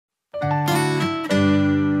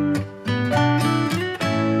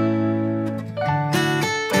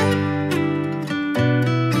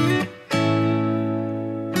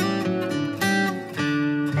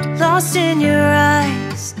lost in your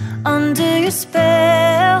eyes, under your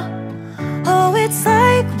spell. Oh, it's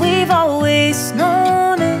like we've always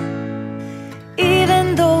known it.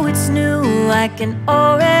 Even though it's new, I can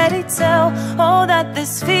already tell. Oh, that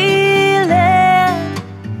this feeling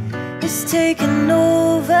is taking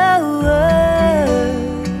over.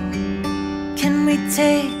 Can we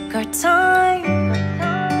take our time?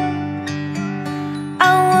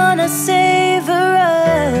 I wanna savor us.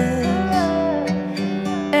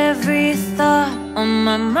 Every thought on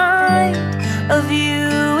my mind of you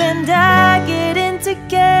and I getting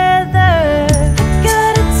together. I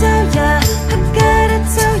gotta tell ya, I gotta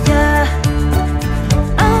tell ya,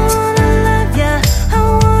 I wanna love ya, I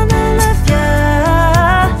wanna love ya.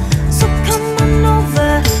 So come on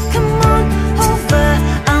over, come on over.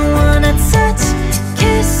 I wanna touch,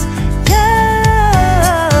 kiss ya.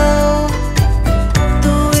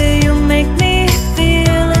 The way you make me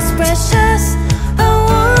feel is precious. I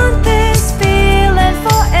want this feeling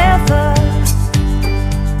forever.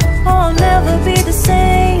 Oh, I'll never be the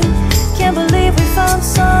same. Can't believe we found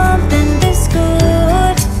something this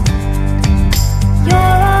good.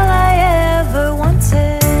 You're all I ever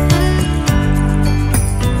wanted.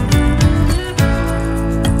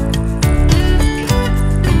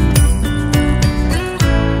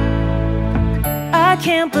 I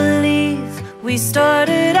can't believe we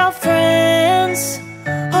started out friends.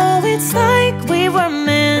 Oh, it's like we were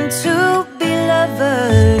meant to be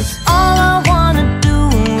lovers. All I wanna do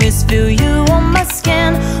is feel you on my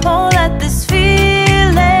skin. Oh, let this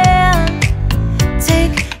feeling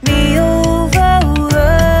take me over.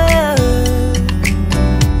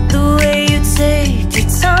 The way you take your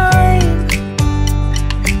time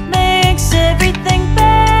makes everything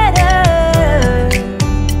better.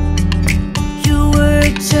 You were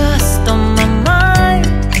just on my mind.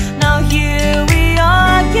 Now here we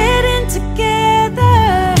are getting together.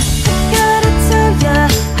 I gotta tell ya,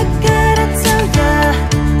 I gotta tell ya,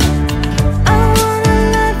 I wanna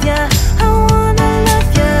love ya, I wanna love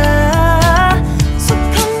ya. So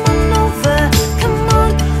come on over, come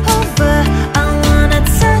on over. I wanna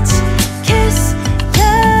touch, kiss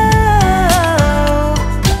ya.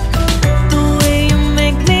 The way you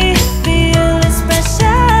make me feel is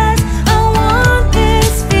precious. I want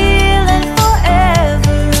this feeling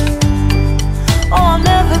forever. Oh, I'll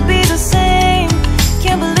never be the same.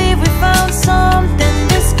 Can't believe we found something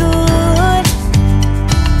this good.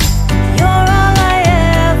 You're all I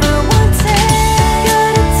ever wanted.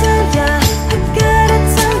 Gotta tell ya, I gotta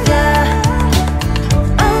tell ya,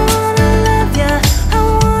 I wanna love ya, I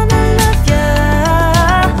wanna love ya.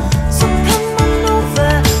 So come on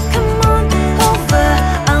over, come on over.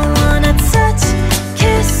 I wanna touch,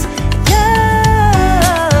 kiss ya.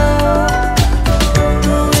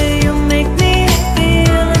 The way you make me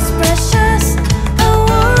feel is precious. I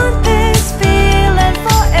want this feeling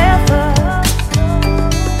forever.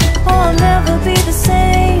 Oh, I'll never be the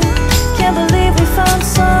same. Can't believe we found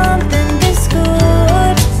something this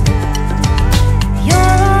good.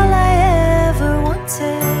 You're all I ever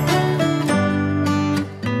wanted.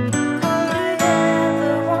 All I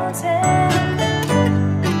ever wanted.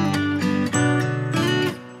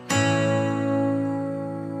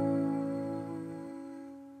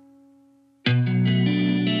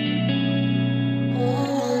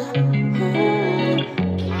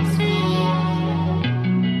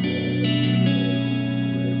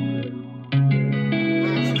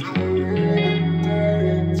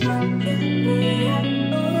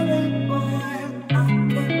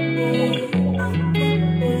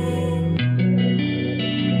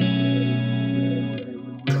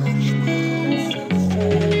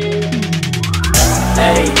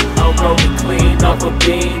 Hey, I'm rolling clean off a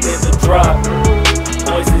beam in the drop.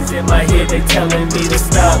 Voices in my head, they telling me to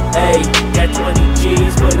stop. Hey, got 20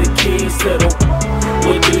 G's for the keys to the.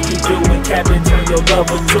 What do you do when Captain turn your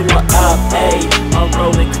lover to a op? Hey, I'm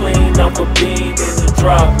rolling clean off a beam in the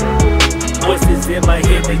drop. Voices in my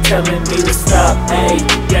head, they telling me to stop. Hey,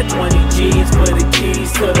 got 20 G's for the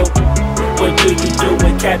keys to the. What do you do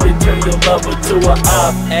when Captain turn your lover to a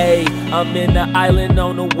op? Ayy, I'm in the island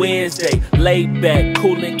on a Wednesday, laid back,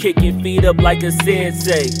 coolin', kicking feet up like a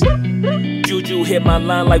sensei. Juju hit my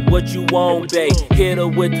line like what you want, babe. Hit her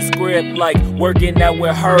with the script like working out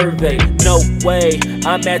with Hervey. No way,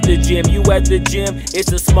 I'm at the gym, you at the gym.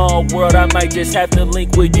 It's a small world, I might just have to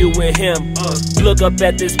link with you and him. Look up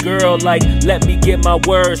at this girl like, let me get my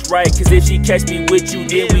words right. Cause if she catch me with you,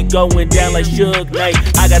 then we going down like Suge Knight.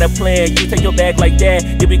 I got a plan, you take your bag like that,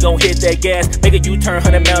 then we gon' hit that gas. Make a U-turn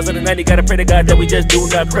 100 miles on the 90, gotta pray to God that we just do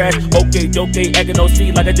not crash. Okay, acting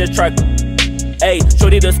OC like I just tried. Hey,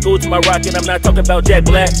 shorty the school to my rock, and I'm not talking about Jack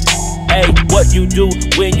Black. Hey, what you do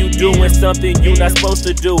when you doing something you not supposed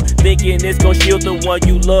to do? Thinking it's gon' shield the one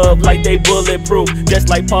you love like they bulletproof. Just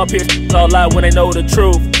like Paul Pierce, all lie when they know the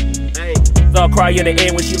truth. Hey, so I'll cry in the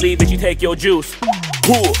end when she leave and she take your juice.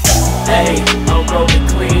 Hey, I'm rolling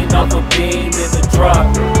clean off a beam in the drop.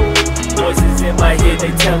 Voices in my head,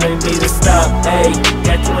 they telling me to stop. Hey,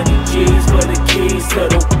 got 20 G's for the keys to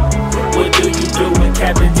the. What do you do when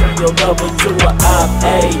Captain turn your lover to a op?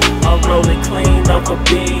 Hey, I'm rolling clean off a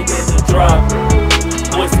beam in the drop.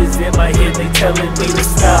 Voices in my head, they telling me to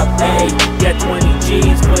stop. Hey, got 20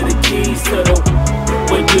 G's for the keys to the.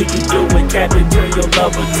 What do you do when Captain turn your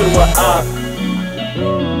lover to a op?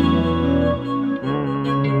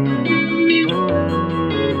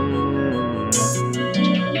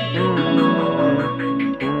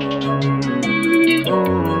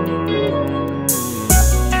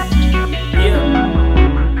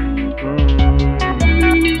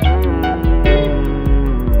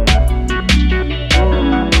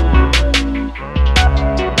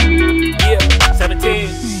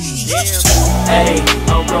 Hey,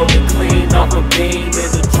 I'm rolling clean off a beam in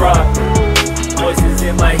the drop. Voices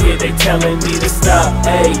in my head, they telling me to stop.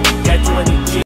 Hey, got 20 G.